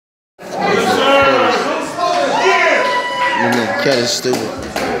Cat is stupid.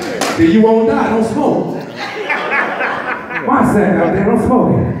 Then you won't die, don't smoke. Why I said out there, don't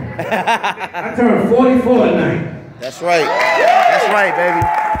smoke it. I turned 44 tonight. That's right. That's right, baby.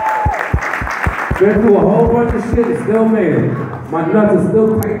 Been through a whole bunch of shit and still made it. My nuts are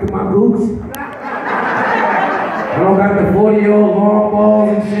still tight to my boots. I don't got the 40-year-old long balls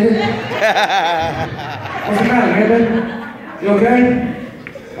and shit. What's the matter, man? You okay?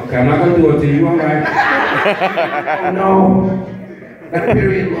 Okay, I'm not gonna do it to you, all right? Oh no. That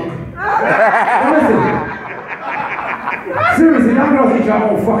period look. Now listen. Seriously, y'all girls need your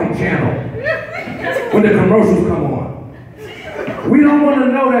own fucking channel. When the commercials come on. We don't want to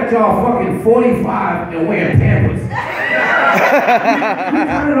know that y'all fucking 45 and wearing Pampers. We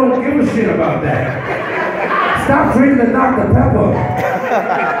kind of don't give a shit about that. Stop drinking the Dr. Pepper.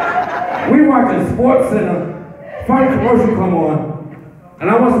 We watching Sports Center, funny commercial come on, and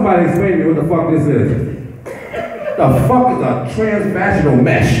I want somebody to explain to me what the fuck this is. The fuck is a transvaginal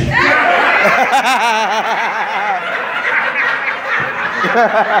mesh?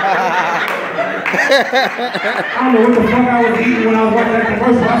 I don't know what the fuck I was eating when I was watching that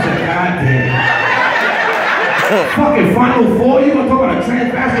commercial. I said, God damn. Fucking Final Four, you gonna talk about a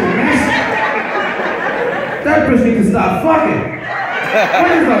transvaginal mesh? That bitch needs to stop fucking.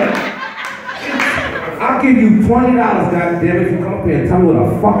 What is that? I'll give you $20, goddamn, if you come up here and tell me what a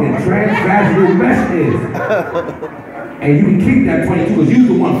fucking transvaginal mesh is. And you can keep that 22 because you're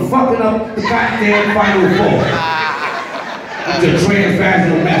the one fucking up the goddamn Final Four. With your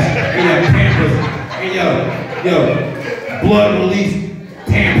transvaginal mesh and your Pampers and your blood release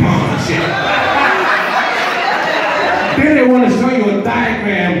tampons and shit. Then they want to show you a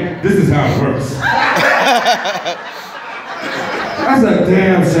diagram. This is how it works. That's a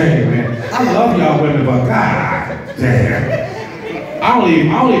damn shame, man. I love y'all women, but god damn. I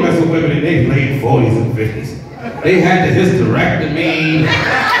only mess with women in their late 40s and 50s. They had the hysterectomy.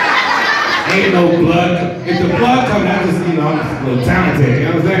 Ain't no blood. If the blood comes out, just, you know, I'm just a little talented, you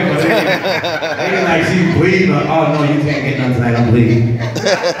know what I'm saying? But it ain't like she's bleeding or, oh no, you can't get none tonight, I'm bleeding.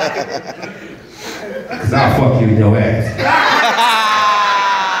 Cause I'll fuck you in your ass.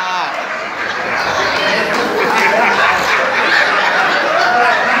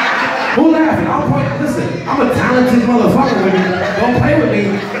 Who laughing? I'll point, listen, I'm a talented motherfucker, women. Don't play with me.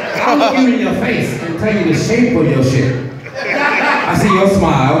 I'll look you in your face and tell you the shape of your shit. I see your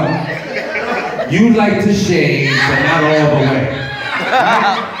smile. You like to shave, but not all the way.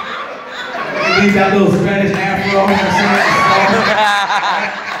 You leave that little Spanish afro.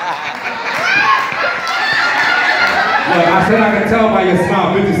 Look, I said I could tell by your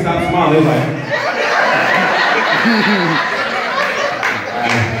smile. Bitches stop smiling. They was like.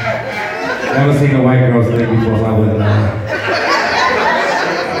 Never seen a white girl sleep before, so I wouldn't know.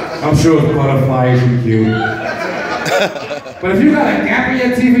 I'm sure it's butterflies and cute. But if you got a gap in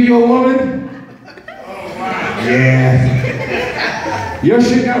your teeth and you're a woman, yeah. Your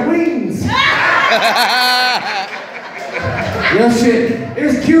shit got wings. Your shit,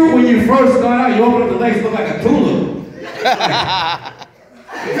 it's cute when you first start out, you open up the legs, look like a tulip.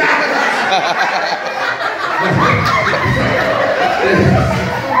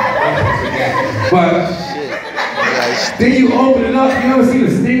 But then you open it up, you ever see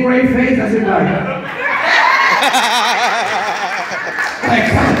the stingray face? I said like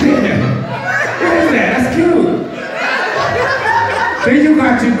god damn. What is that? That's cute. Then you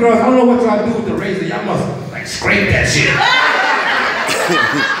got you girls, I don't know what y'all do with the razor, y'all must like scrape that shit.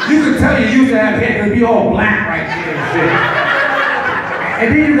 You can tell you used to have hair, it'll be all black right there and shit.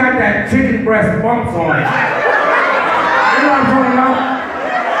 And then you got that chicken breast bumps on it. You know what I'm talking about?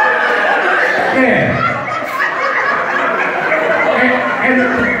 Yeah. And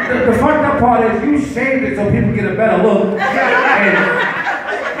the fucked up part is you shaved it so people get a better look.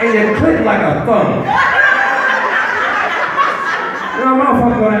 And you clip like a thumb. You know,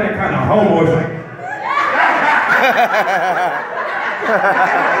 motherfuckers don't have that kind of homo. It's like.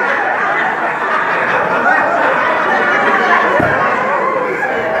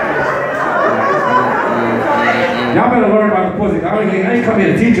 Y'all better learn about the pussy. I ain't come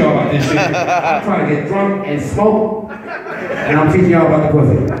here to teach y'all about this shit. I'm trying to get drunk and smoke, and I'm teaching y'all about the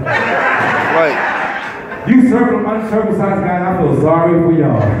pussy. Right. You uncircumcised guys, I feel sorry for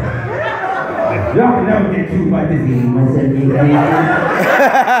y'all. Y'all can never get cute like this.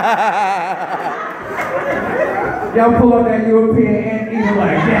 Y'all pull up that European ant eater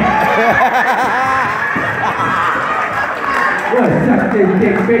like that. What such this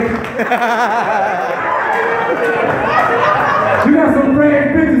dick, bitch? You got some brave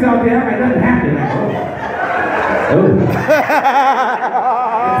bitches out there, I got nothing happening now. Oh.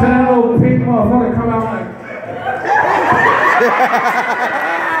 To that little big motherfucker come out like.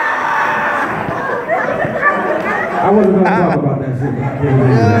 I wasn't gonna talk about that shit.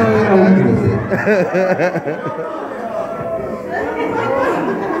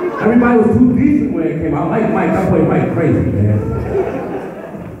 Everybody was too decent when it came out. I like Mike. I played Mike crazy, man.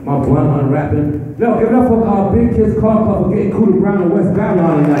 My blunt unwrapping. No, give it up for Big Kids Car Club for getting Cuda Brown and West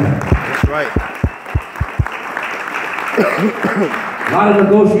Babylon tonight. That's right. A lot of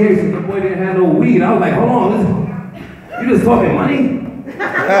negotiations. The boy didn't have no weed. I was like, hold on, you just talking money?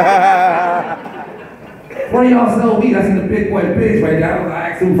 One of y'all sell weed. I seen the big boy Biggs right there. I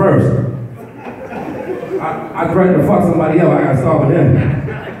asked him first. I threatened to fuck somebody else. I got to start with him.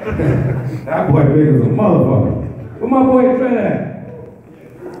 That boy Big was a motherfucker. Where my boy Trent at?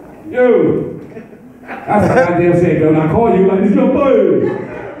 Yo. That's a goddamn shame, though. And I call you like, it's your boy.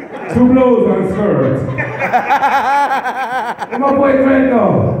 2 blows on skirts. Where my boy Trent go?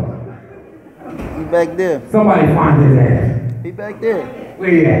 He back there. Somebody find his ass. He back there. Where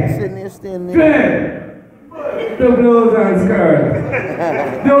he at? Sitting there, standing there. Trent! 2 blows on skirts.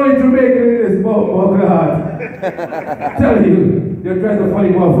 The only Jamaican in this boat, oh God. Telling you, you're dressed a funny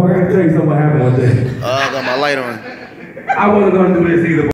motherfucker. I can tell you something happened with this. I got my light on. I wasn't gonna do this either.